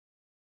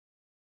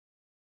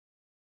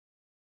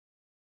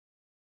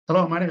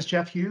Hello, my name is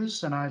Jeff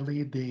Hughes, and I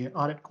lead the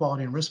audit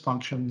quality and risk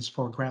functions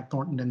for Grant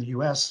Thornton in the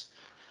US.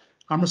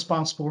 I'm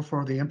responsible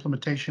for the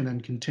implementation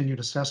and continued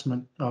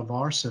assessment of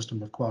our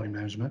system of quality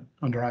management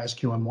under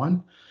ISQM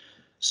 1.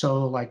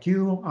 So like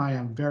you, I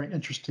am very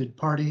interested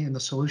party in the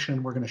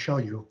solution we're going to show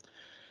you.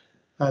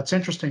 It's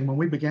interesting, when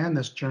we began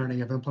this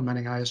journey of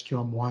implementing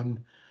ISQM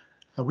 1,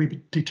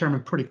 we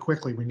determined pretty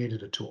quickly we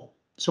needed a tool.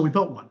 So we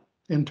built one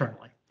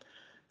internally.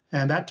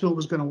 And that tool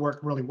was going to work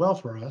really well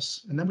for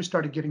us. And then we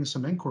started getting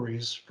some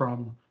inquiries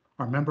from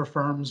our member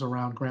firms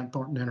around Grant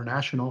Thornton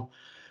International,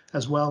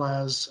 as well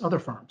as other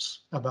firms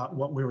about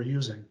what we were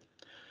using.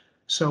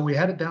 So we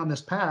headed down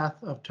this path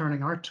of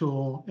turning our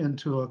tool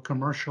into a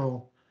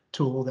commercial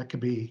tool that could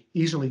be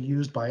easily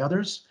used by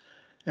others.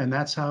 And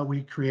that's how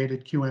we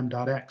created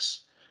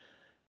qm.x.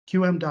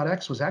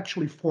 qm.x was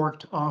actually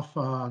forked off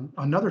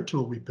another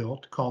tool we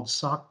built called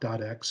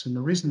soc.x. And the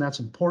reason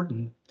that's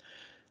important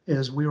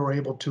is we were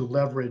able to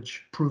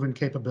leverage proven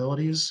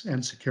capabilities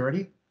and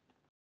security.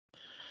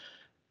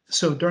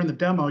 So during the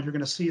demo, you're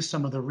going to see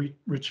some of the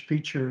rich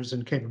features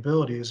and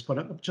capabilities,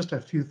 but just a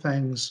few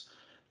things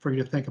for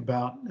you to think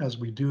about as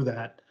we do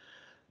that.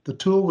 The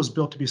tool was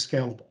built to be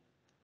scalable.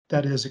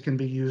 That is, it can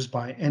be used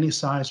by any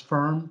size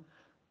firm,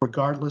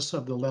 regardless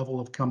of the level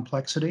of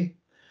complexity.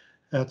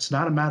 It's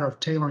not a matter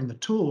of tailoring the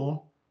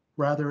tool,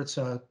 rather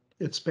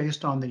it's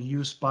based on the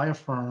use by a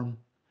firm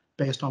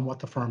based on what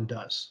the firm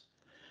does,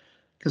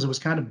 because it was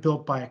kind of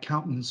built by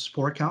accountants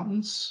for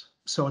accountants.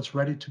 So it's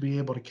ready to be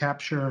able to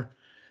capture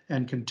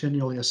and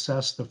continually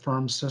assess the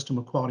firm's system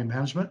of quality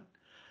management.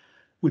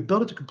 We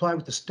built it to comply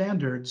with the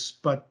standards,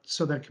 but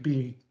so that it could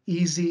be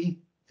easy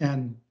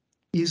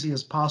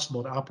as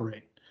possible to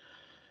operate.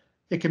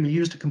 It can be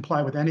used to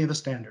comply with any of the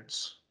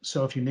standards.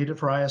 So if you need it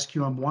for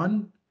ISQM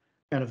 1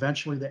 and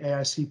eventually the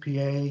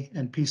AICPA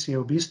and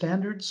PCAOB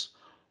standards,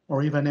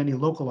 or even any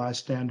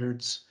localized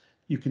standards,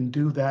 you can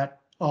do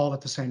that all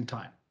at the same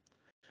time.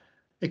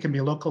 It can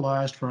be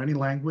localized for any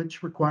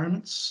language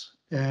requirements,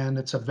 and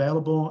it's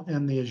available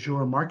in the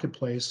Azure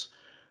Marketplace,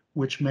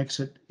 which makes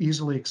it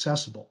easily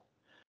accessible.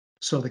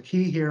 So the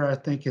key here, I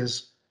think,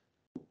 is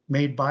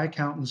made by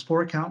accountants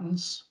for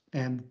accountants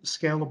and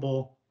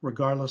scalable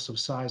regardless of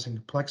size and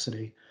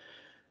complexity.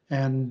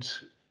 And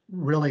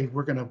really,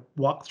 we're going to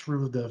walk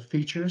through the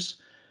features.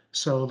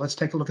 So let's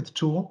take a look at the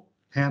tool.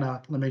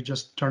 Hannah, let me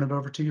just turn it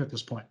over to you at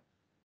this point.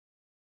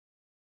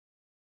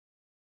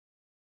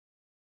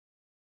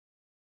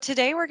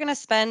 Today, we're going to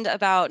spend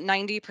about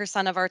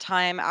 90% of our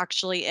time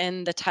actually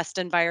in the test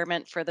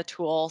environment for the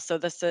tool. So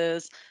this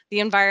is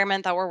the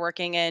environment that we're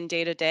working in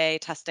day to day,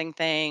 testing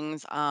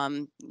things,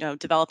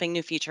 developing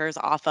new features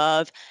off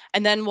of.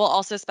 And then we'll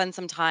also spend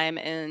some time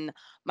in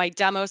my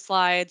demo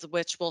slides,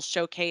 which will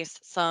showcase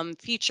some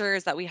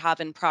features that we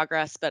have in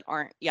progress but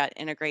aren't yet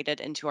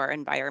integrated into our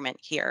environment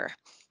here.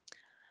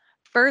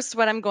 First,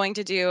 what I'm going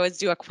to do is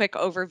do a quick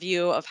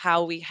overview of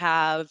how we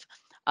have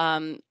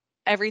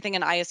everything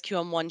in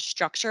ISQM 1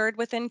 structured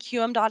within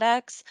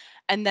qm.x,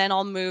 and then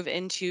I'll move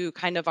into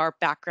kind of our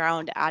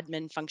background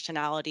admin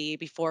functionality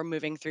before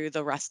moving through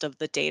the rest of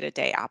the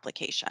day-to-day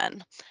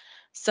application.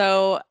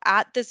 So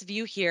at this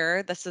view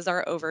here, this is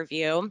our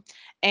overview,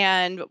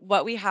 and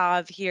what we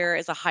have here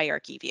is a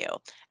hierarchy view.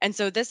 And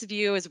so this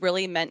view is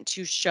really meant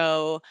to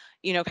show,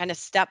 kind of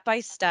step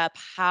by step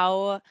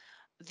how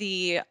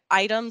the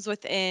items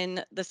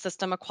within the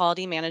system of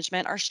quality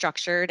management are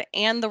structured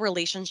and the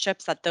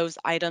relationships that those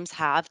items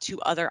have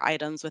to other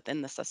items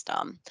within the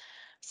system.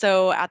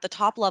 So at the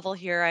top level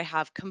here, I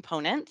have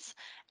components,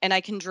 and I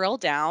can drill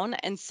down,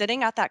 and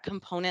sitting at that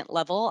component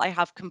level, I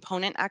have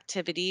component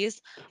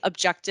activities,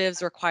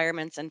 objectives,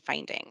 requirements, and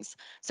findings.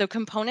 So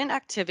component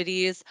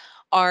activities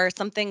are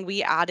something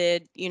we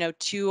added,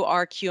 to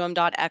our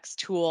qm.x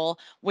tool,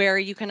 where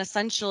you can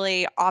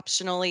essentially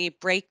optionally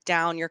break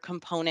down your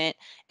component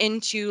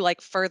into like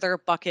further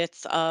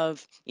buckets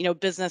of,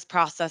 business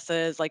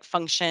processes like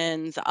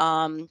functions,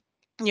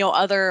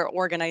 other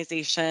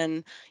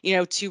organization,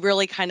 to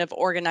really kind of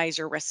organize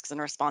your risks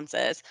and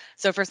responses.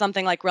 So for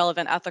something like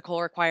relevant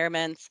ethical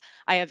requirements,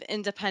 I have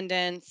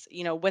independence,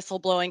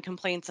 whistleblowing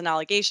complaints and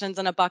allegations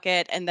in a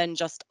bucket, and then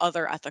just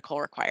other ethical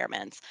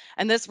requirements.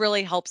 And this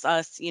really helps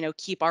us,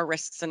 keep our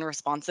risks and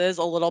responses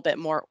a little bit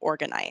more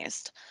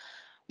organized.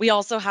 We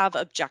also have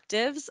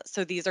objectives.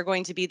 So these are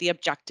going to be the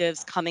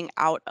objectives coming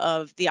out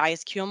of the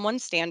ISQM 1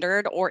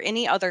 standard or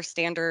any other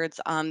standards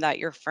that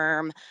your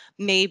firm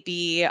may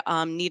be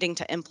needing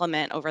to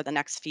implement over the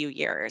next few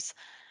years.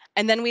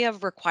 And then we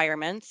have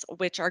requirements,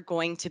 which are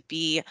going to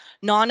be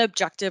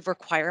non-objective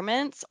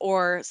requirements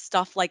or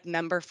stuff like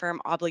member firm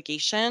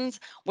obligations,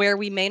 where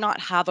we may not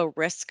have a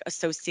risk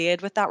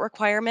associated with that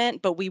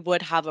requirement, but we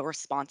would have a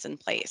response in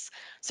place.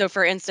 So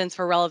for instance,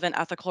 for relevant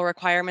ethical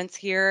requirements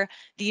here,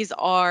 these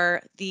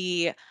are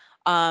the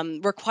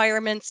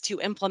requirements to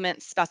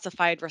implement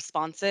specified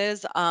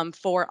responses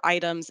for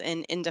items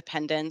in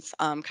independence,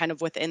 kind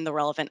of within the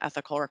relevant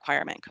ethical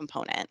requirement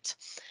component.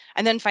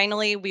 And then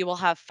finally, we will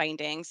have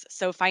findings.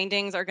 So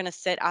findings are going to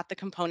sit at the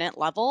component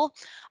level,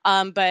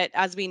 but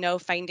as we know,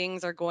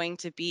 findings are going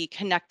to be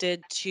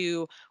connected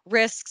to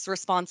risks,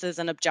 responses,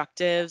 and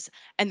objectives,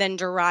 and then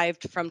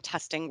derived from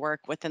testing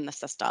work within the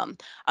system.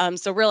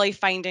 So really,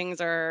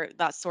 findings are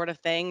that sort of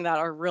thing that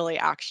are really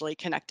actually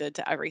connected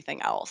to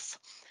everything else.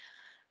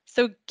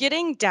 So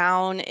getting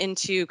down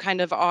into kind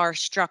of our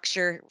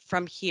structure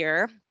from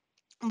here,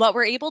 what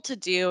we're able to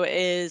do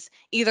is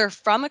either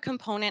from a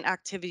component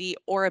activity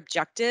or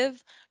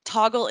objective,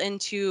 toggle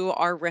into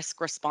our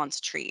risk response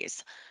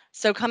trees.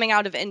 So coming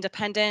out of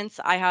independence,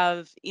 I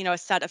have, a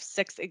set of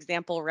 6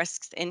 example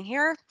risks in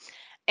here.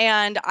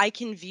 And I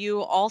can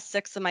view all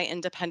 6 of my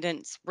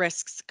independence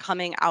risks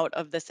coming out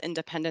of this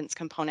independence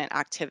component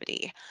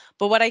activity.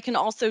 But what I can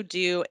also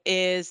do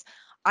is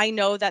I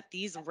know that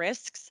these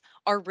risks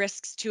are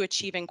risks to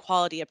achieving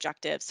quality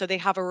objectives. So they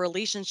have a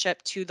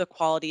relationship to the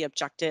quality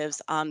objectives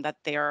that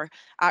they're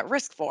at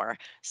risk for.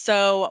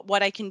 So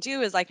what I can do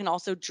is I can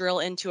also drill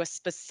into a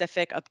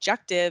specific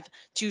objective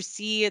to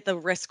see the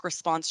risk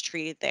response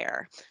tree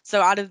there.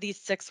 So out of these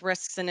 6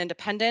 risks in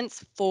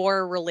independence,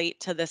 4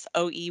 relate to this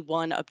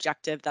OE1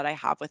 objective that I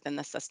have within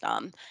the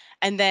system.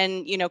 And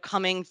then,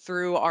 coming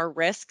through our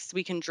risks,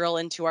 we can drill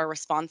into our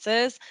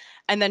responses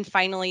and then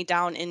finally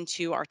down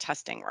into our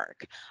testing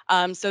work.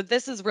 So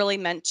this is really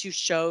meant to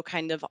show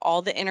kind of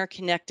all the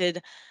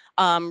interconnected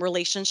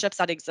relationships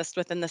that exist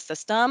within the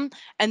system.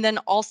 And then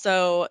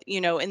also,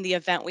 in the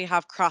event we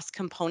have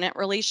cross-component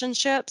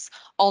relationships,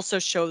 also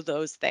show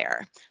those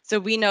there. So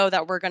we know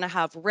that we're going to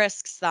have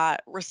risks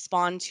that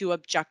respond to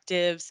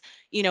objectives,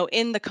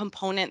 in the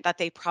component that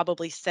they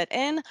probably sit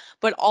in,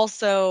 but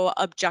also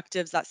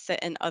objectives that sit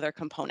in other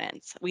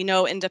components. We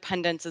know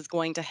independence is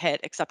going to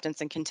hit acceptance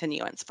and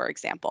continuance, for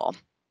example.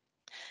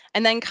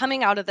 And then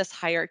coming out of this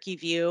hierarchy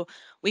view,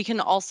 we can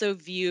also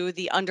view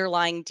the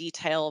underlying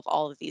detail of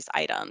all of these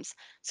items.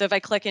 So if I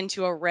click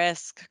into a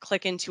risk,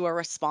 click into a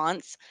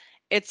response,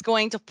 it's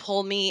going to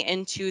pull me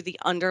into the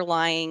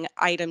underlying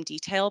item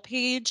detail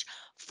page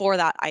for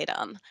that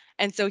item.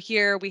 And so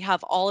here we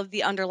have all of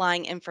the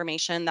underlying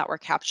information that we're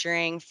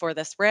capturing for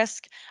this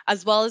risk,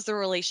 as well as the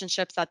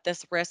relationships that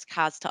this risk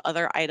has to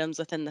other items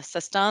within the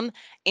system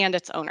and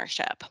its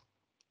ownership.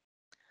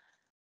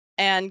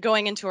 And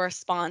going into a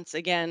response,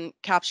 again,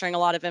 capturing a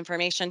lot of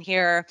information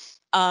here.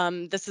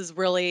 This is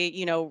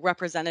really,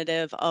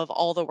 representative of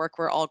all the work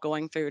we're all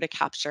going through to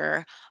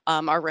capture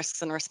our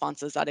risks and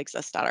responses that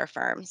exist at our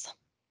firms.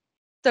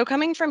 So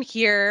coming from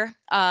here,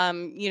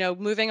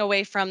 moving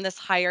away from this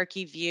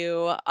hierarchy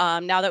view,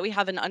 now that we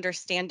have an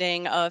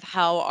understanding of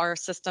how our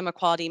system of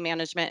quality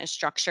management is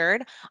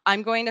structured,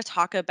 I'm going to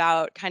talk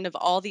about kind of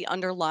all the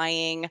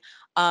underlying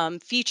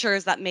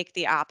features that make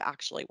the app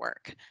actually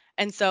work.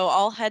 And so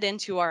I'll head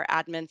into our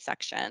admin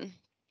section.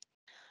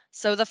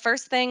 So the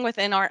first thing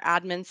within our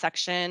admin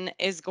section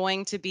is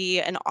going to be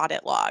an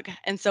audit log.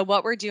 And so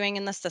what we're doing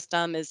in the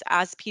system is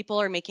as people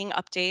are making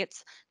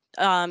updates,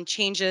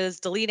 changes,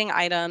 deleting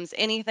items,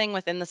 anything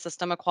within the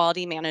system of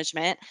quality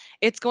management,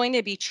 it's going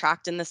to be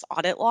tracked in this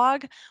audit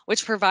log,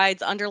 which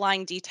provides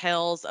underlying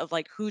details of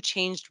like who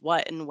changed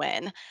what and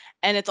when.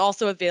 And it's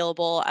also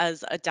available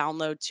as a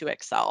download to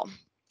Excel.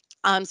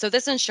 So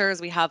this ensures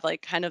we have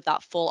like kind of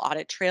that full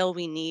audit trail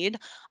we need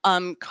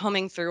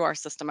coming through our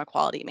system of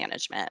quality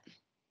management.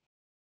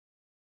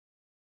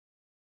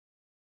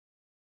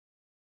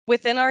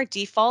 Within our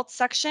default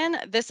section,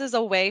 this is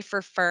a way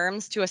for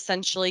firms to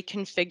essentially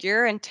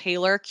configure and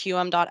tailor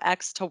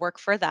qm.x to work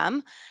for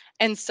them.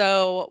 And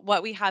so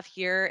what we have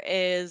here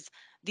is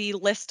the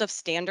list of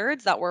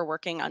standards that we're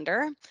working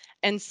under.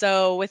 And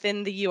so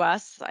within the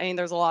US, I mean,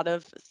 there's a lot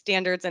of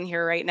standards in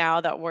here right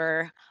now that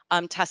we're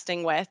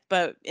testing with,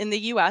 but in the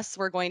US,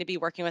 we're going to be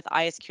working with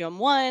ISQM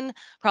 1,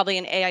 probably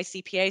an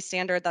AICPA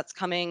standard that's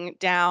coming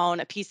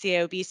down, a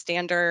PCAOB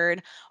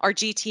standard, our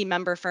GT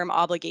member firm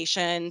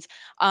obligations.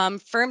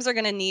 Firms are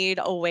going to need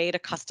a way to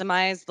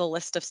customize the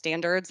list of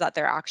standards that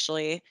they're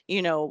actually,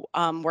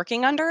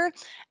 working under,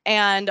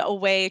 and a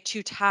way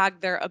to tag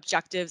their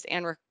objectives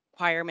and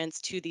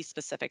requirements to these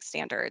specific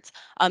standards.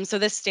 So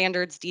this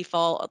standards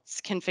default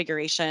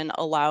configuration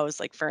allows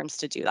like firms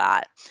to do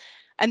that.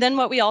 And then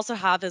what we also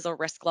have is a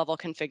risk level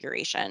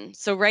configuration.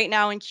 So right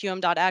now in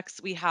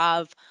qm.x, we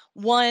have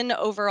 1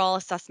 overall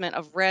assessment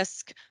of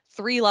risk,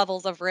 3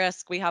 levels of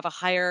risk. We have a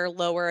higher,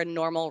 lower, and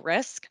normal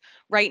risk.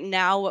 Right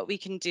now, what we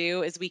can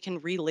do is we can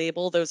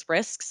relabel those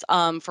risks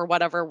for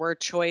whatever word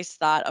choice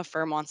that a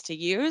firm wants to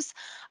use.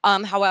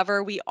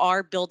 However, we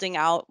are building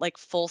out like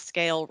full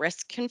scale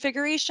risk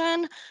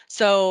configuration.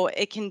 So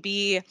it can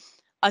be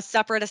a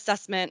separate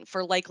assessment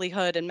for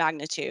likelihood and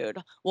magnitude.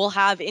 We'll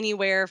have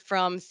anywhere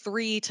from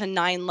 3 to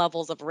 9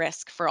 levels of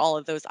risk for all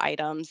of those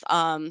items.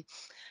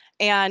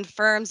 And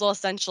firms will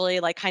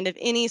essentially like kind of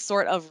any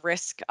sort of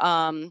risk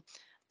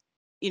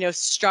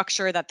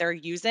structure that they're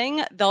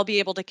using, they'll be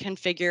able to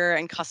configure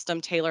and custom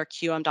tailor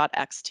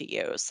qm.x to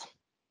use.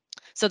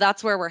 So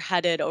that's where we're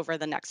headed over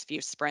the next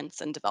few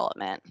sprints in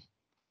development.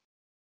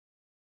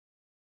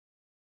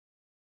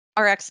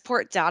 Our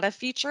export data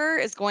feature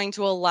is going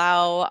to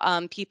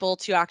allow people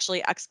to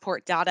actually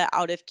export data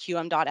out of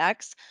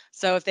qm.x.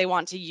 So if they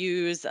want to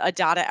use a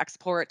data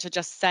export to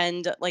just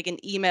send like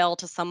an email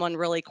to someone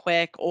really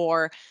quick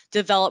or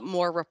develop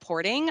more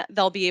reporting,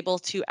 they'll be able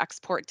to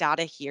export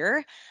data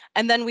here.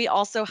 And then we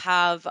also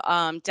have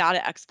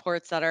data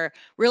exports that are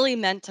really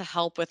meant to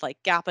help with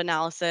like gap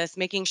analysis,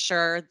 making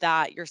sure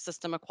that your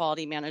system of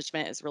quality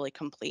management is really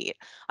complete.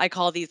 I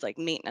call these like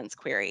maintenance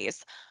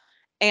queries.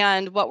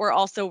 And what we're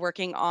also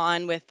working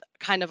on with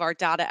kind of our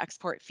data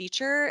export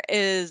feature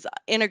is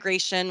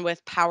integration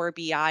with Power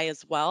BI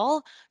as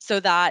well, so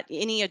that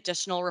any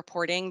additional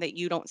reporting that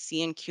you don't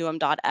see in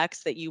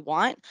qm.x that you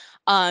want,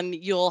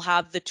 you'll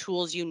have the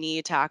tools you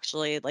need to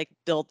actually like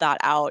build that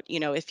out,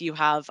 if you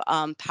have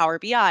Power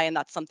BI and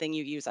that's something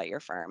you use at your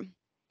firm.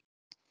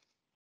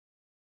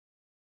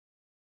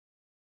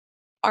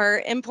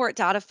 Our import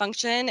data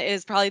function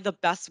is probably the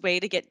best way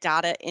to get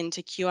data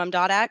into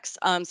qm.x.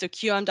 So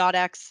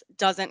qm.x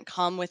doesn't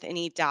come with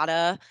any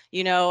data.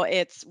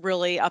 It's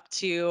really up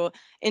to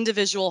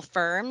individual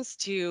firms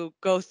to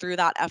go through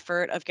that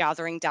effort of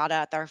gathering data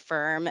at their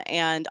firm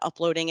and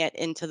uploading it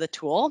into the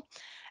tool.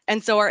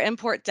 And so our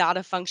import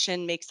data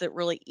function makes it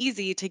really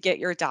easy to get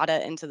your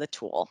data into the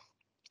tool.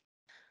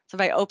 So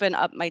if I open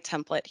up my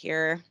template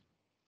here,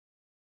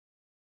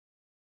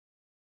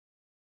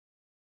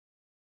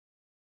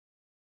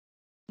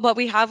 what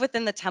we have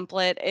within the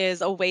template is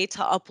a way to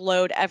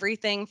upload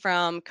everything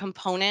from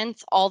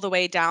components all the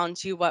way down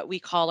to what we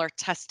call our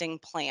testing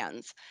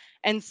plans.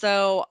 And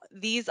so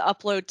these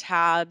upload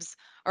tabs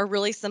are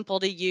really simple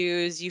to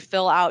use. You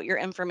fill out your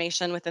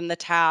information within the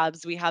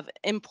tabs. We have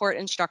import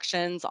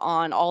instructions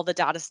on all the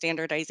data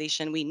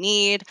standardization we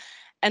need.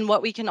 And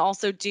what we can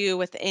also do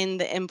within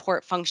the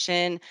import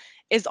function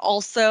is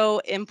also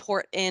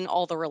import in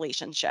all the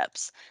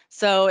relationships.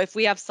 So if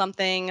we have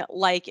something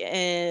like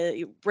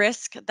a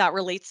risk that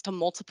relates to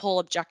multiple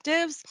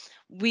objectives,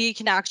 we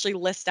can actually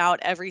list out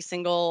every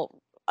single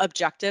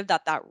objective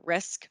that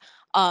risk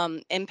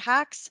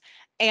impacts,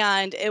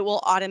 and it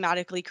will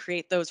automatically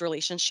create those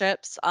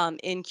relationships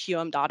in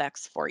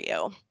qm.x for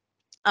you.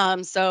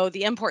 So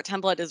the import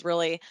template is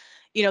really,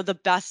 the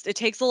best. It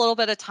takes a little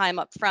bit of time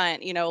up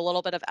front, a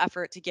little bit of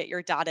effort to get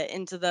your data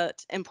into the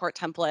import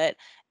template,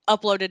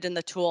 uploaded in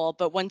the tool.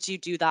 But once you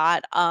do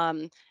that,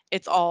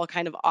 it's all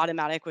kind of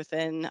automatic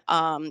within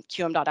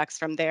qm.x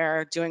from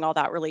there, doing all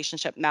that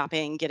relationship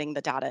mapping, getting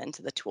the data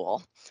into the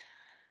tool.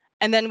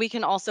 And then we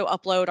can also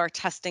upload our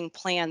testing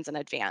plans in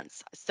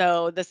advance.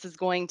 So this is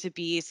going to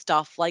be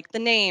stuff like the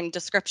name,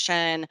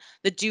 description,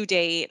 the due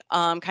date,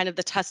 kind of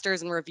the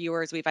testers and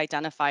reviewers we've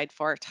identified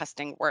for our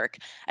testing work.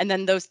 And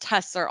then those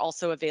tests are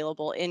also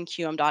available in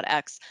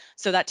qm.x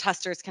so that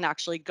testers can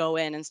actually go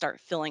in and start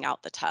filling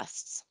out the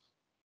tests.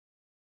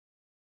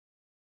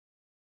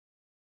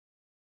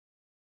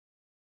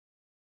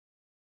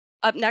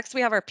 Up next, we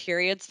have our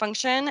periods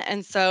function.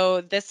 And so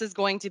this is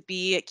going to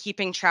be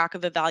keeping track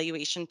of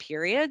evaluation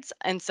periods.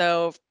 And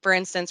so, for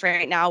instance,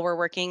 right now we're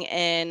working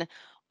in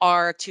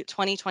our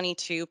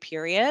 2022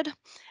 period.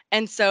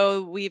 And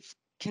so we've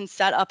can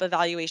set up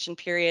evaluation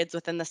periods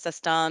within the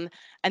system.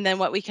 And then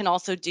what we can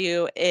also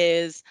do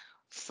is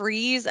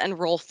freeze and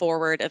roll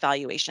forward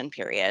evaluation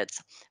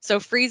periods. So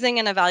freezing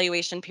an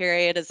evaluation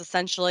period is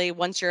essentially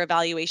once your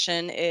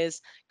evaluation is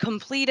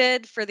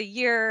completed for the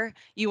year,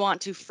 you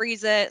want to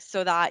freeze it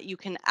so that you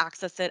can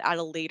access it at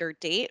a later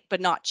date,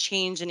 but not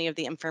change any of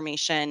the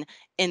information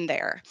in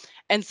there.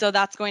 And so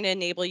that's going to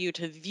enable you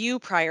to view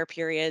prior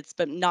periods,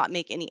 but not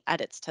make any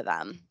edits to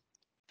them.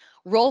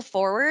 Roll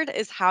forward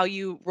is how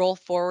you roll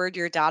forward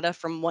your data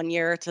from one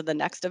year to the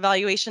next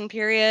evaluation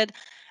period.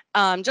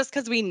 Just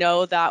because we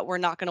know that we're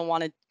not going to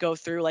want to go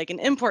through like an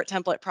import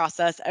template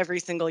process every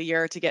single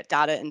year to get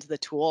data into the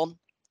tool.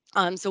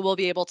 So we'll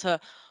be able to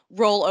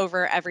roll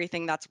over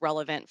everything that's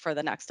relevant for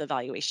the next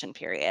evaluation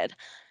period.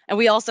 And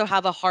we also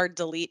have a hard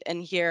delete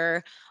in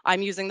here.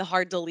 I'm using the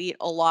hard delete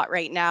a lot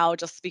right now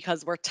just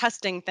because we're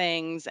testing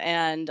things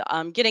and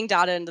getting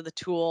data into the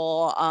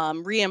tool,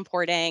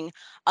 re-importing.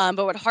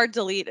 But what hard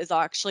delete is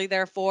actually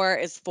there for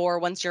is for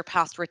once you're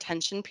past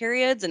retention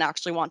periods and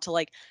actually want to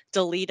like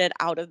delete it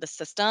out of the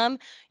system,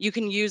 you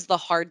can use the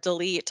hard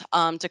delete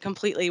to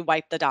completely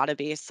wipe the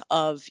database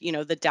of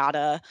the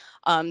data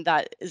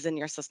that is in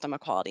your system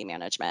of quality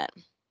management.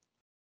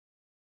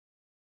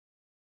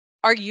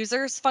 Our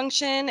users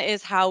function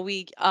is how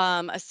we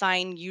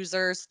assign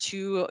users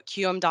to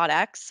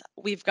qm.x.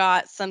 We've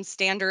got some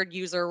standard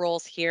user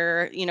roles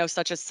here,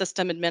 such as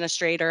system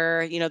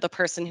administrator, the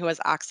person who has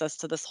access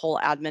to this whole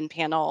admin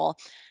panel.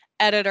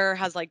 Editor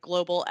has like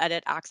global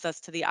edit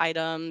access to the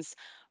items.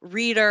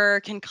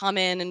 Reader can come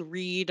in and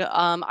read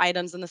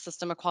items in the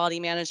system of quality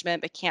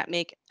management, but can't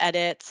make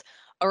edits.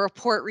 A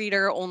report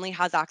reader only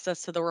has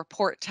access to the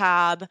report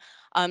tab.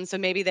 So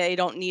maybe they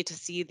don't need to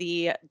see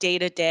the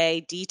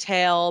day-to-day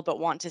detail, but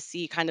want to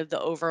see kind of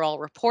the overall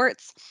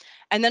reports.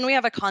 And then we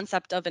have a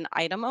concept of an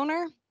item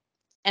owner.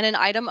 And an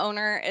item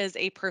owner is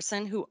a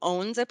person who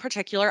owns a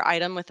particular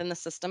item within the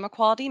system of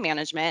quality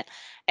management.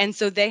 And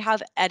so they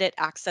have edit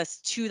access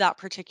to that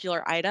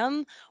particular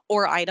item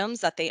or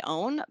items that they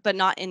own, but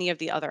not any of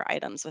the other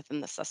items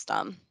within the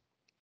system.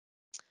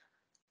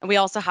 And we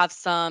also have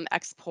some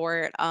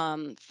export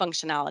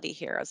functionality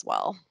here as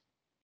well.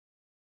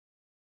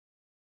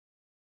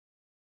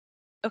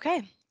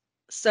 Okay,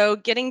 so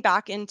getting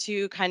back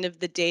into kind of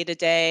the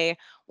day-to-day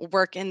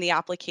work in the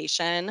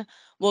application,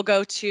 we'll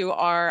go to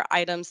our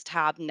items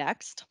tab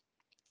next.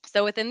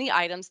 So within the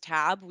items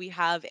tab, we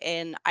have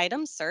an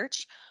item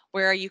search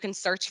where you can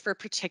search for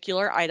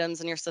particular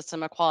items in your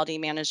system of quality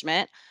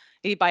management,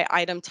 maybe by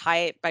item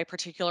type, by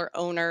particular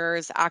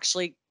owners,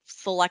 actually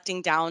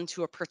selecting down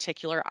to a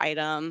particular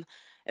item.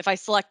 If I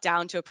select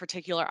down to a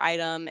particular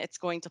item, it's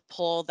going to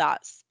pull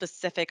that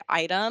specific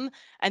item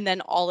and then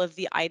all of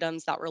the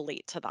items that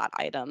relate to that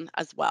item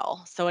as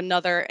well. So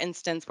another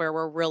instance where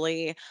we're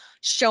really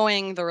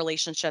showing the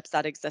relationships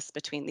that exist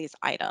between these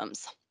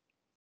items.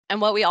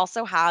 And what we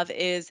also have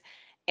is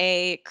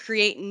a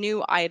create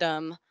new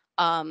item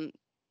um,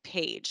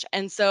 page.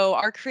 And so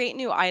our create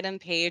new item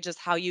page is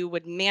how you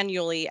would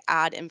manually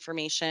add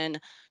information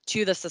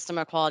to the system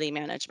of quality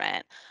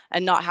management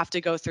and not have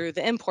to go through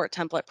the import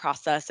template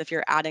process if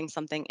you're adding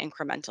something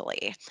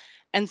incrementally.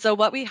 And so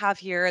what we have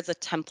here is a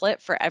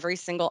template for every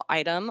single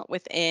item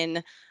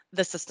within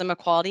the system of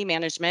quality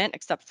management,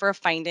 except for a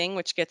finding,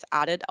 which gets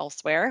added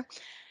elsewhere.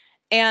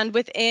 And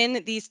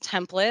within these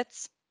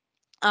templates,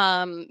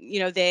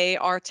 they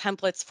are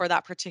templates for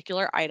that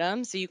particular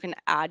item. So you can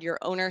add your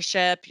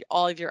ownership,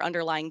 all of your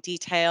underlying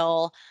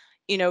detail.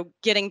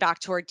 Getting back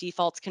to our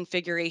defaults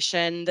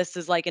configuration, this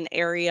is like an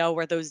area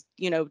where those,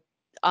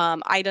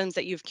 items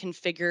that you've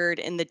configured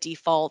in the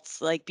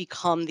defaults like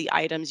become the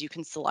items you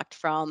can select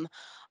from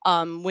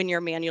when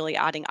you're manually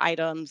adding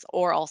items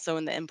or also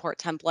in the import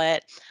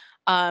template.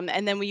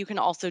 And then you can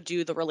also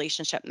do the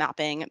relationship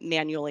mapping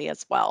manually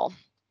as well.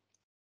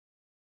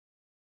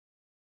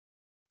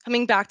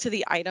 Coming back to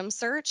the item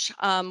search,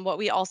 what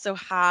we also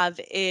have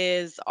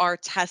is our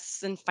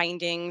tests and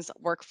findings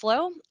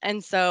workflow.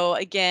 And so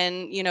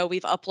again,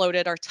 we've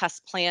uploaded our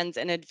test plans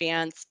in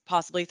advance,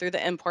 possibly through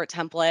the import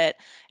template.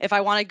 If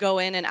I want to go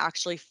in and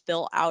actually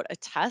fill out a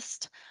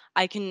test,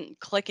 I can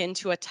click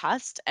into a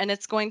test and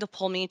it's going to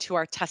pull me to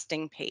our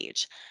testing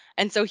page.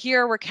 And so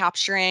here we're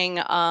capturing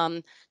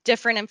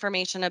different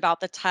information about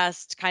the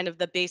test, kind of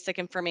the basic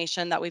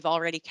information that we've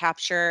already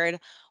captured.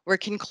 We're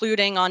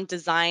concluding on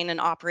design and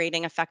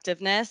operating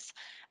effectiveness.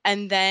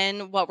 And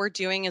then what we're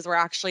doing is we're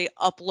actually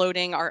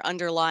uploading our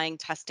underlying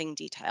testing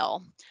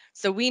detail.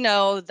 So we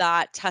know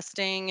that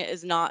testing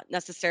is not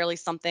necessarily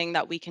something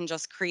that we can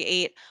just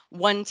create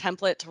one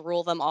template to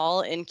rule them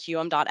all in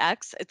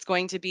qm.x. It's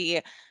going to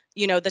be,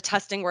 the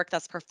testing work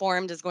that's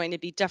performed is going to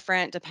be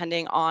different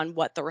depending on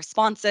what the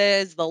response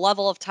is, the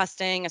level of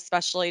testing,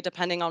 especially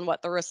depending on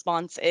what the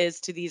response is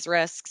to these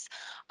risks.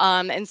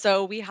 And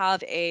so we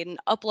have an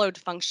upload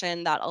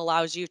function that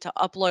allows you to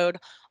upload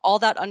all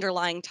that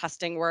underlying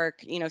testing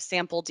work,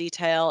 sample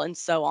detail and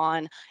so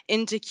on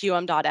into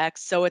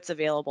qm.x so it's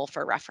available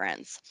for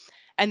reference.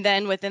 And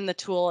then within the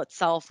tool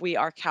itself, we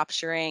are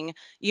capturing,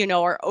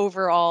 our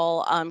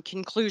overall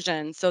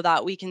conclusion so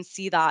that we can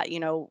see that,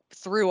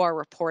 through our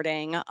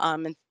reporting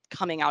and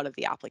coming out of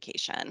the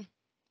application.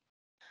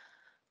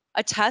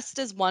 A test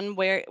is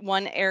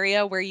one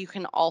area where you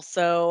can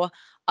also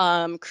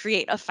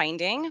create a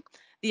finding.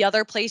 The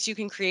other place you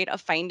can create a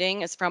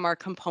finding is from our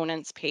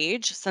components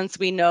page, since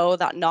we know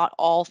that not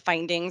all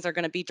findings are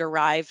going to be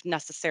derived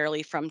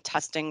necessarily from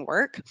testing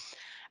work.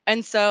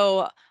 And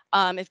so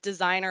if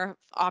design or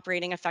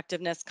operating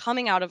effectiveness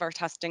coming out of our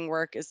testing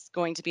work is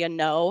going to be a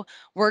no,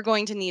 we're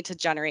going to need to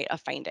generate a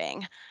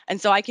finding. And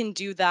so I can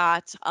do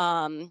that,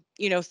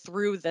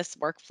 through this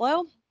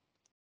workflow.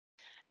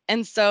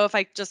 And so if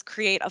I just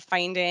create a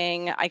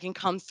finding, I can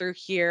come through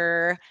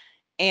here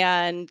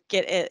and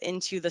get it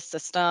into the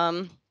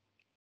system.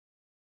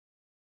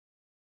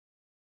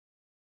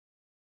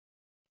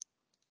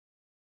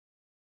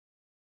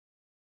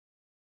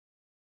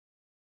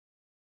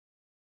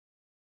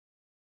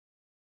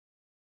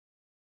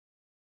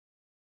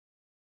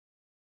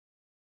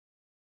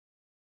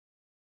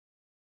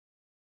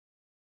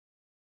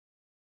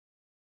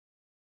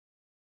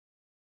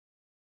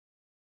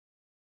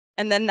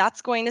 And then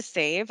that's going to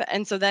save.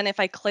 And so then if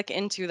I click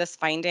into this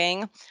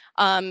finding,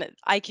 I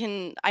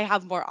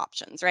have more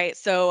options, right?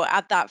 So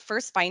at that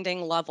first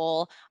finding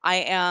level, I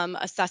am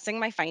assessing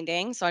my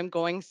finding. So I'm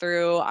going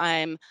through,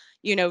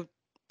 you know,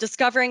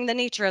 discovering the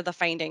nature of the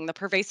finding, the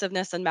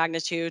pervasiveness and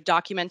magnitude,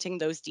 documenting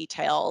those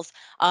details,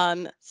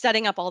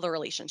 setting up all the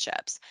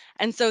relationships.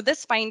 And so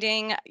this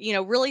finding,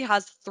 really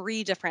has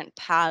three different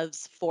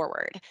paths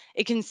forward.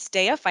 It can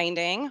stay a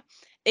finding,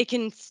 it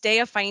can stay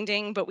a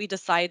finding, but we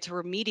decide to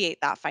remediate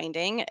that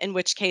finding, in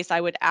which case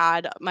I would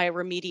add my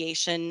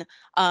remediation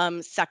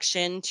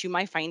section to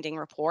my finding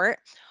report.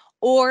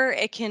 or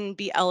it can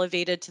be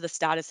elevated to the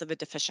status of a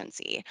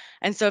deficiency.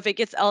 And so if it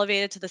gets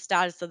elevated to the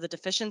status of the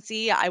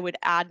deficiency, I would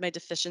add my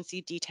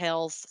deficiency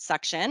details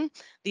section.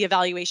 The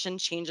evaluation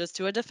changes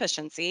to a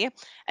deficiency.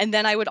 And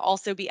then I would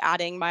also be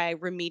adding my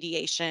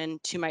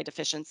remediation to my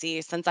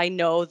deficiency, since I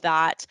know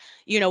that,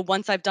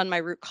 once I've done my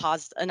root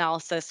cause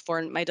analysis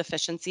for my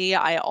deficiency,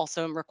 I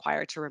also am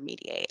required to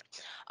remediate.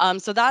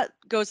 So that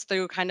goes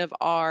through kind of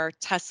our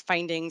test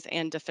findings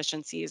and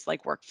deficiencies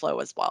like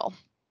workflow as well.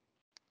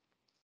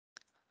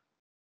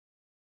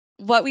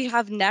 What we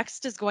have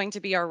next is going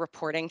to be our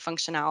reporting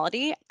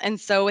functionality. And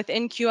so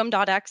within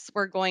qm.x,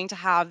 we're going to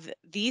have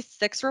these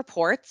 6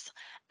 reports,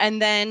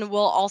 and then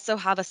we'll also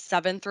have a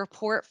 7th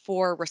report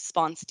for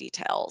response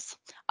details,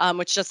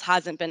 which just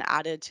hasn't been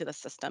added to the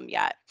system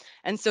yet.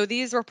 And so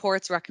these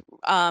reports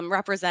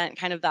represent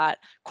kind of that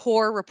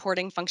core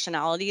reporting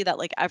functionality that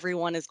like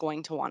everyone is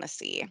going to want to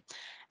see.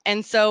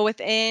 And so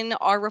within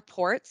our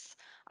reports,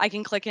 I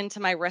can click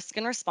into my risk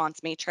and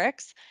response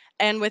matrix.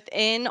 And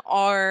within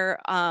our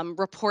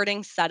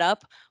reporting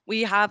setup,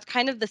 we have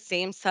kind of the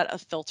same set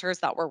of filters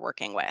that we're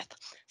working with.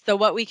 So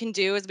what we can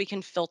do is we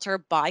can filter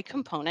by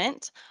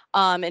component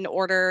in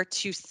order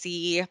to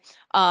see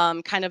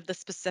kind of the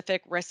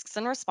specific risks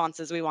and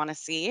responses we want to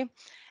see.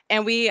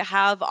 And we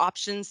have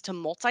options to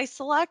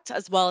multi-select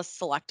as well as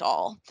select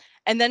all.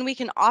 And then we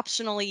can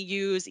optionally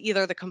use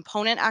either the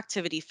component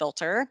activity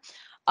filter,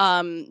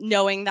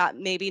 knowing that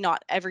maybe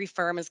not every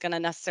firm is going to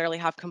necessarily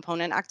have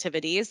component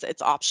activities.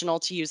 It's optional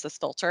to use this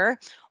filter,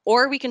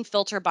 or we can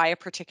filter by a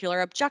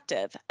particular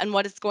objective. And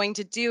what it's going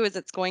to do is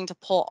it's going to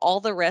pull all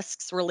the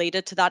risks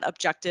related to that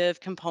objective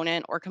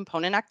component or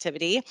component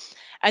activity,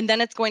 and then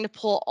it's going to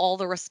pull all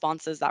the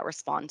responses that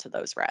respond to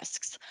those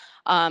risks.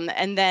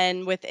 And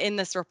then within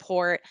this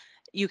report,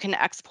 you can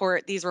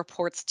export these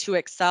reports to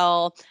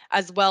Excel,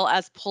 as well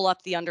as pull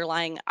up the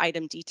underlying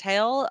item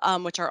detail,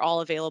 which are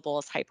all available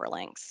as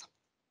hyperlinks.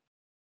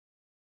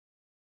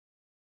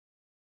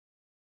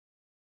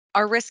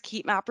 Our risk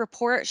heat map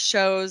report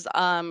shows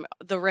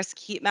the risk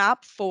heat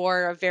map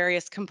for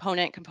various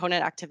component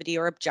activity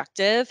or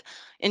objective,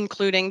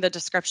 including the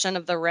description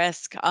of the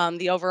risk,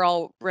 the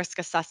overall risk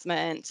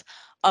assessment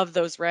of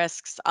those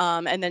risks,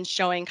 and then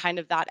showing kind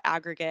of that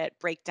aggregate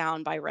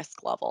breakdown by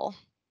risk level.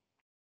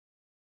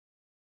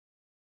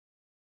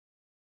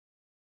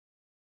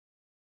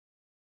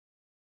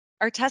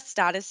 Our test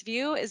status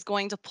view is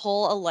going to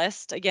pull a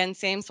list, again,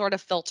 same sort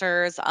of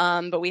filters,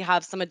 but we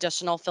have some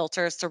additional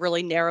filters to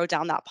really narrow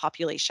down that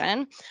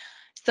population.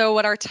 So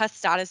what our test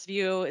status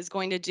view is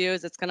going to do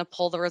is it's going to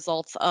pull the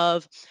results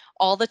of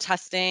all the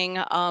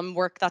testing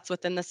work that's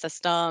within the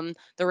system,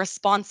 the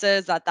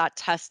responses that that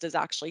test is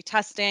actually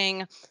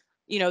testing,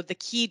 the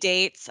key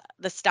dates,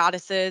 the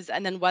statuses,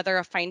 and then whether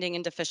a finding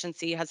and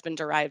deficiency has been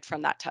derived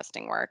from that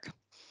testing work,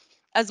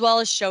 as well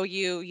as show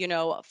you,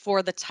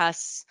 for the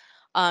tests,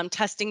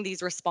 testing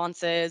these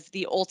responses,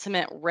 the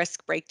ultimate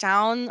risk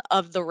breakdown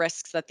of the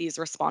risks that these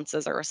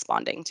responses are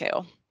responding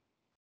to.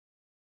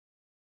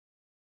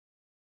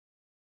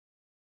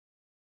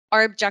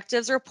 Our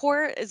objectives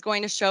report is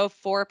going to show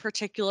for a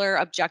particular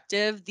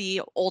objective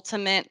the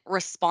ultimate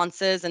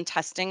responses and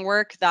testing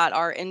work that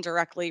are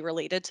indirectly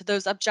related to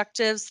those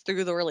objectives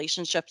through the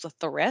relationships with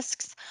the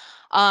risks,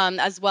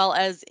 as well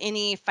as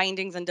any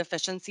findings and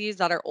deficiencies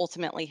that are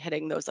ultimately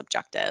hitting those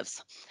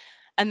objectives.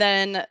 And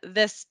then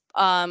this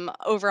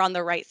over on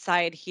the right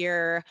side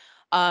here,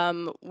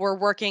 we're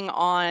working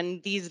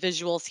on these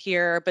visuals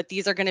here, but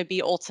these are going to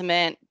be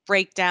ultimate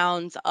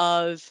breakdowns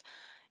of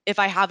if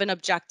I have an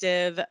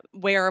objective,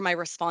 where are my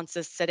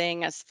responses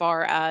sitting as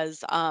far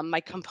as my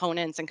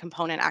components and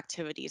component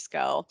activities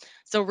go.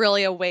 So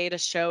really a way to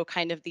show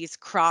kind of these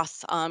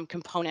cross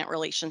component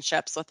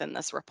relationships within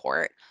this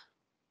report.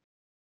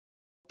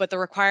 But the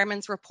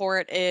requirements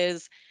report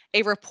is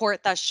a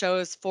report that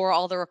shows for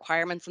all the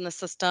requirements in the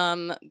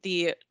system,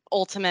 the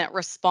ultimate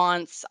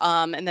response,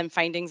 and then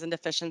findings and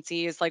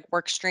deficiencies like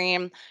work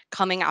stream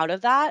coming out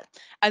of that,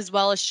 as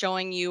well as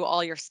showing you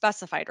all your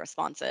specified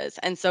responses.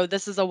 And so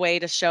this is a way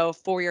to show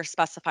for your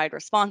specified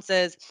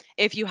responses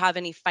if you have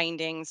any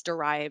findings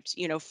derived,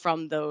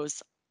 from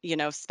those,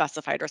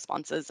 specified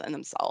responses in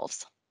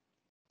themselves.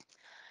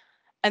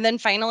 And then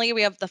finally,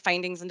 we have the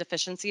findings and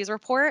deficiencies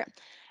report.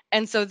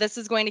 And so this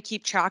is going to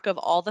keep track of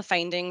all the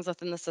findings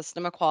within the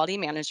system of quality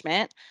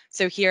management.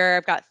 So here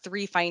I've got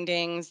 3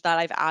 findings that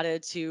I've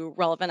added to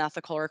relevant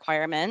ethical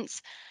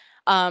requirements.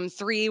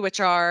 3, which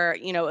are,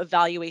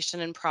 evaluation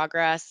in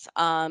progress.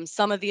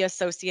 Some of the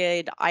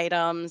associated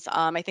items,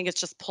 I think it's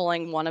just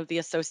pulling one of the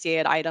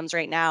associated items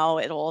right now.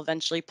 It'll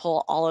eventually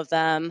pull all of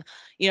them.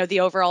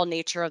 The overall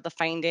nature of the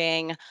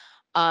finding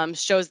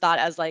shows that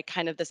as like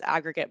kind of this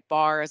aggregate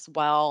bar as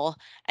well.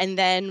 And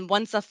then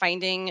once a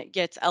finding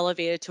gets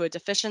elevated to a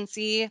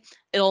deficiency,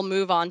 it'll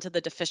move on to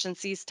the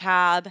deficiencies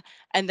tab.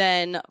 And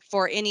then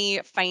for any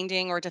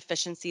finding or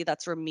deficiency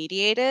that's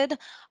remediated,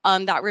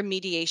 that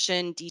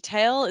remediation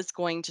detail is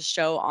going to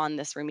show on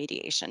this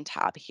remediation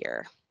tab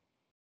here.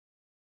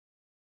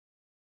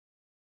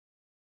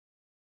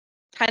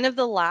 Kind of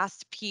the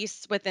last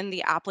piece within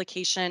the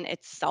application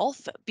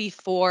itself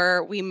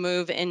before we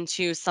move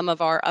into some of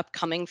our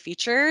upcoming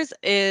features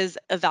is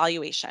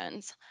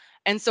evaluations.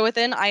 And so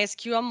within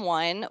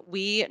ISQM1,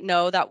 we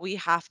know that we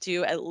have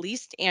to at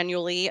least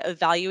annually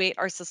evaluate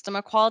our system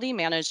of quality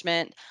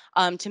management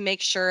to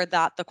make sure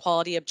that the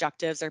quality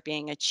objectives are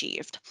being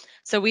achieved.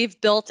 So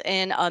we've built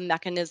in a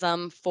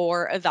mechanism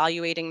for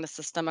evaluating the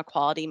system of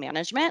quality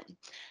management.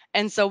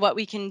 And so what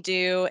we can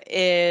do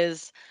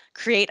is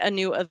create a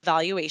new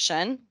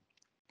evaluation.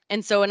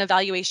 And so an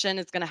evaluation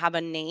is going to have a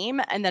name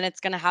and then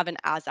it's going to have an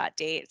as at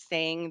date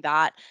saying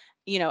that,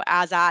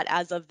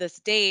 as of this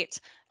date,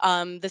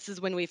 this is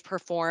when we've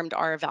performed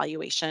our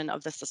evaluation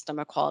of the system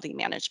of quality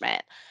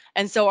management.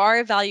 And so our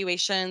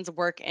evaluations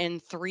work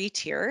in 3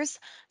 tiers.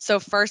 So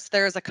first,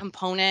 there's a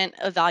component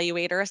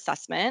evaluator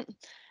assessment.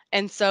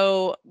 And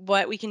so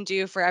what we can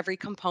do for every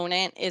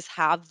component is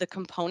have the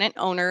component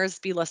owners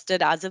be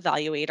listed as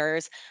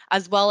evaluators,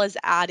 as well as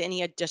add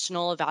any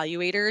additional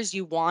evaluators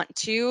you want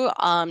to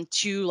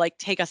like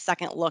take a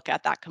second look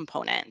at that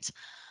component.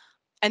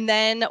 And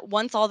then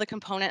once all the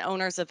component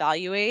owners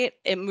evaluate,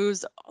 it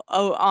moves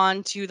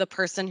on to the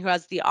person who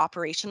has the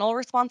operational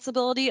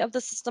responsibility of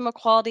the system of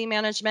quality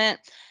management,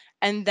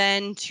 and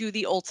then to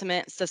the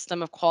ultimate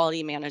system of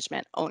quality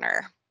management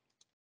owner.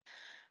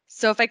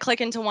 So if I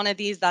click into one of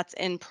these that's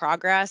in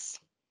progress,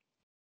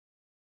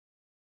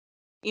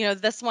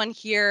 this one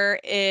here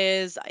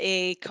is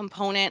a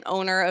component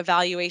owner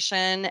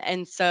evaluation.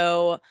 And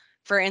so,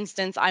 for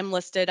instance, I'm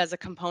listed as a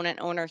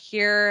component owner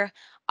here.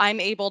 I'm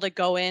able to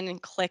go in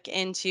and click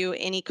into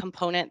any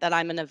component that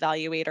I'm an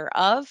evaluator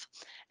of.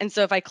 And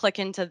so if I click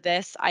into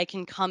this, I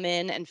can come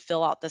in and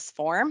fill out this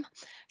form.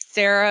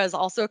 Sarah is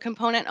also a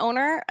component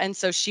owner, and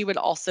so she would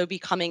also be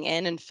coming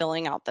in and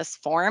filling out this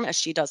form as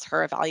she does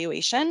her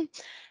evaluation.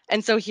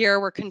 And so here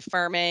we're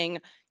confirming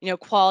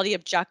quality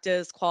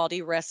objectives,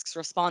 quality risks,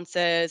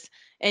 responses,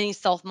 any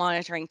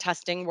self-monitoring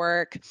testing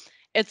work.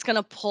 It's going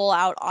to pull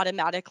out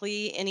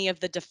automatically any of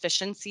the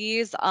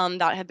deficiencies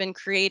that have been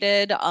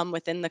created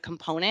within the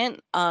component.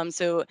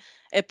 So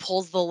it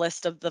pulls the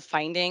list of the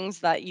findings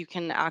that you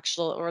can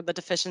actually, or the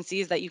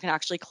deficiencies that you can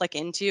actually click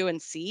into and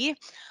see.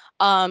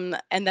 And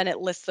then it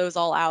lists those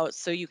all out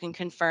so you can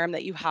confirm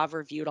that you have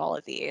reviewed all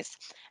of these.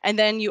 And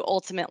then you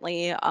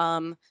ultimately,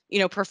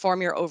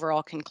 perform your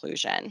overall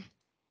conclusion.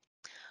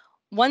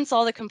 Once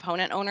all the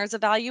component owners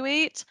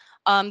evaluate,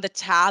 the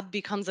tab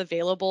becomes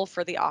available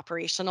for the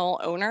operational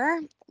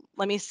owner.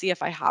 Let me see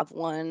if I have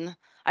one.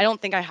 I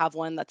don't think I have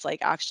one that's like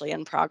actually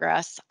in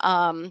progress.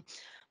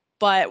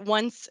 But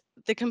once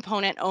the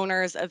component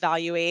owners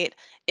evaluate,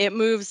 it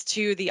moves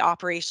to the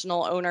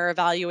operational owner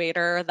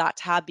evaluator. That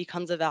tab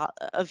becomes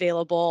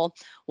available.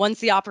 Once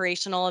the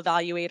operational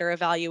evaluator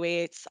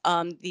evaluates,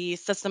 the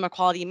system of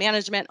quality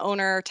management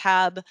owner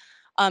tab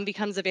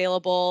becomes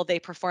available. They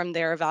perform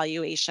their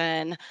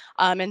evaluation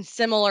and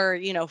similar,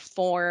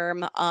 form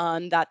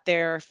that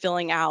they're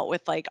filling out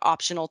with like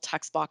optional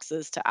text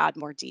boxes to add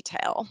more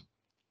detail.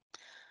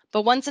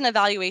 But once an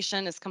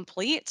evaluation is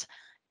complete,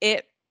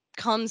 it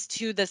comes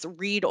to this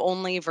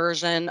read-only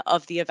version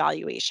of the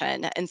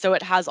evaluation. And so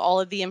it has all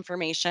of the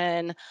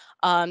information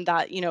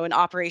that, an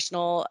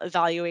operational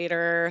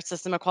evaluator,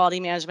 system of quality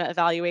management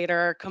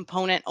evaluator,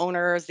 component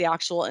owners, the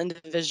actual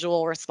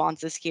individual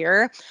responses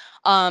here.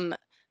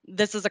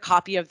 This is a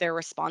copy of their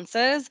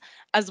responses,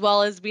 as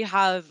well as we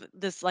have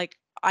this like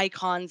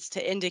icons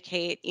to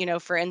indicate,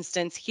 for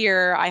instance,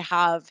 here I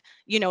have,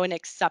 an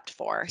except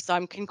for. So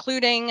I'm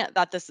concluding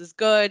that this is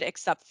good,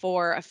 except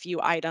for a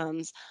few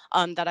items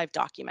that I've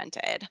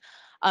documented.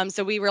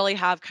 So we really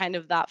have kind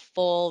of that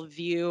full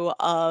view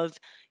of,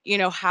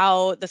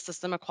 how the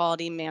system of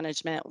quality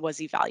management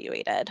was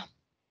evaluated.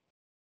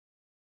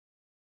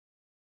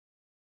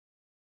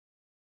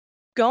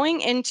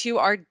 Going into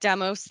our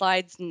demo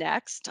slides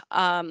next,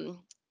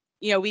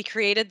 we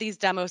created these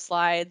demo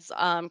slides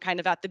kind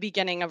of at the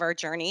beginning of our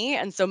journey.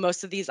 And so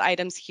most of these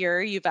items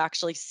here you've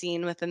actually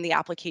seen within the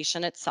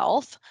application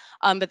itself.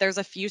 But there's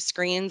a few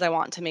screens I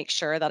want to make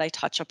sure that I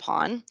touch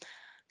upon.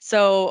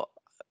 So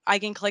I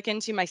can click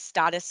into my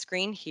status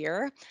screen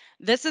here.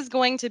 This is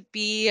going to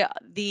be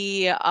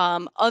the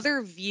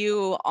other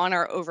view on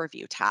our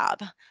overview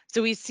tab.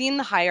 So we've seen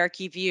the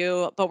hierarchy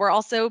view, but we're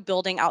also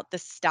building out the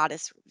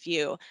status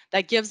view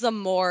that gives a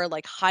more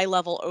like high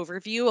level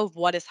overview of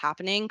what is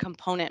happening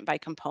component by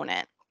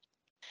component.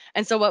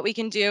 And so what we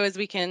can do is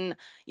we can,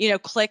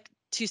 click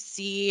to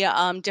see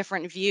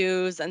different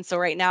views. And so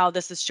right now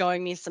this is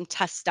showing me some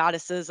test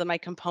statuses of my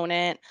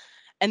component.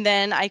 And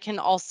then I can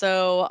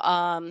also,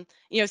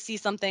 see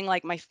something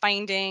like my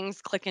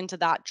findings, click into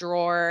that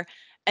drawer,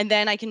 and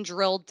then I can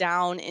drill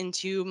down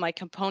into my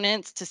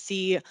components to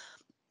see,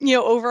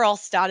 overall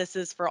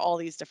statuses for all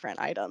these different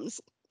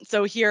items.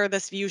 So here,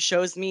 this view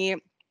shows me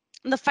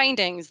the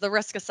findings, the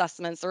risk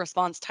assessments, the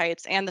response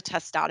types, and the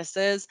test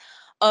statuses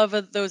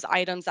of those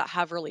items that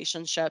have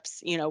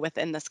relationships,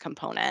 within this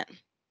component.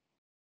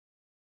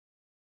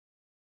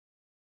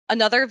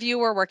 Another view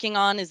we're working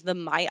on is the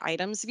My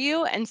Items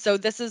view. And so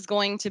this is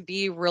going to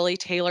be really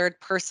tailored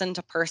person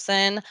to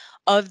person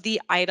of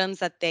the items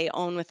that they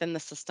own within the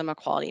system of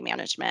quality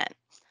management.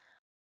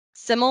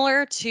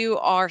 Similar to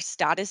our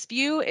status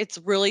view, it's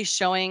really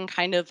showing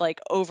kind of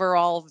like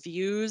overall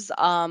views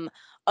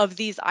of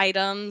these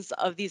items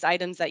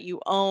that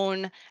you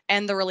own,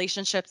 and the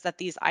relationships that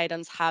these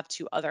items have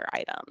to other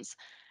items.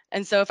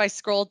 And so if I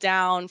scroll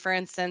down, for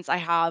instance, I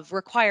have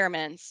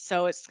requirements.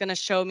 So it's going to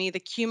show me the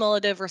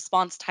cumulative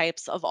response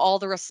types of all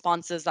the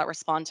responses that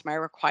respond to my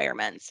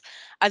requirements,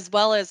 as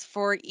well as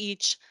for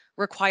each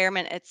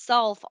requirement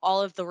itself,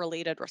 all of the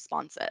related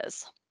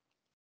responses.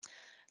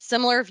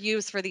 Similar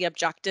views for the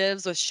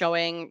objectives with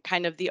showing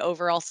kind of the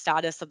overall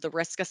status of the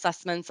risk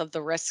assessments of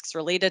the risks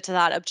related to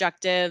that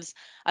objectives,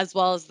 as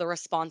well as the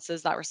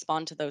responses that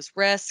respond to those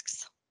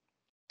risks.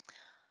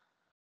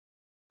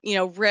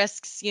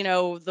 Risks,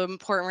 the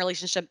important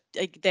relationship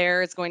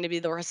there is going to be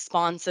the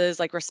responses,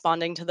 like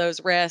responding to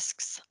those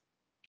risks.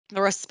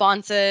 The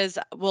responses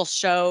will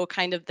show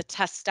kind of the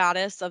test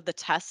status of the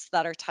tests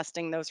that are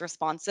testing those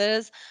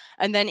responses,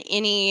 and then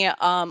any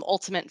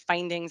ultimate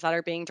findings that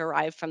are being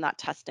derived from that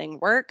testing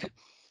work.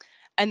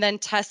 And then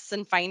tests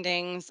and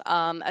findings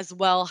as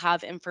well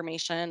have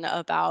information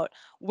about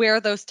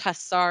where those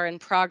tests are in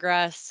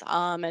progress,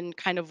 and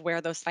kind of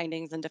where those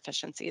findings and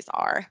deficiencies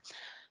are.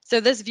 So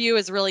this view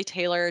is really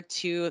tailored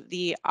to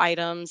the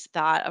items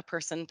that a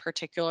person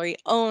particularly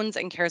owns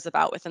and cares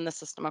about within the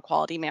system of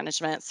quality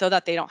management, so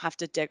that they don't have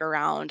to dig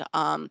around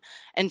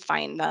and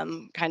find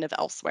them kind of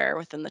elsewhere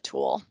within the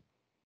tool.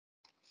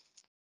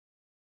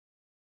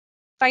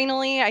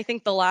 Finally, I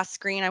think the last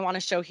screen I want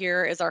to show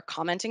here is our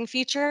commenting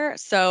feature.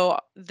 So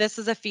this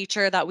is a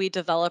feature that we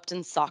developed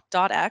in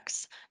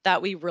SOC.x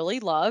that we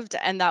really loved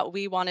and that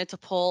we wanted to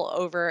pull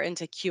over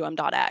into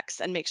qm.x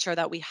and make sure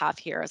that we have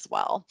here as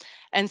well.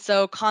 And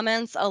so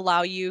comments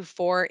allow you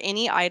for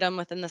any item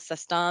within the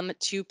system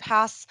to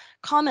pass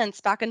comments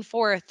back and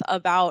forth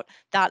about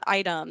that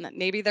item.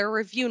 Maybe they're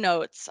review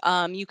notes.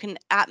 You can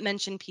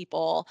 @mention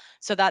people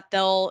so that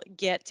they'll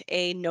get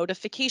a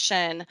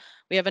notification.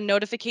 We have a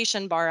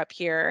notification bar up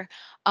here.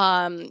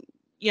 Um,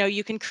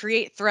 you can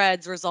create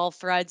threads, resolve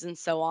threads, and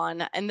so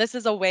on. And this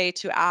is a way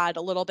to add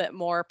a little bit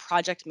more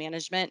project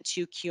management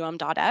to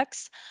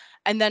qm.x.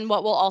 And then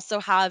what we'll also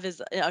have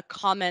is a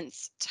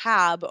comments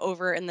tab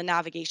over in the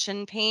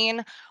navigation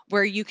pane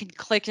where you can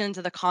click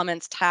into the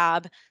comments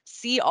tab,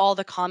 see all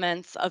the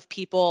comments of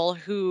people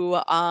who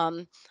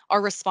are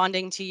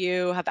responding to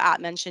you, have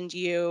 @mentioned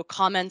you,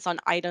 comments on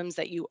items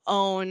that you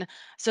own,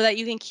 so that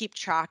you can keep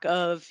track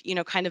of,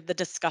 kind of the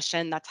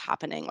discussion that's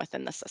happening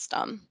within the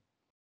system.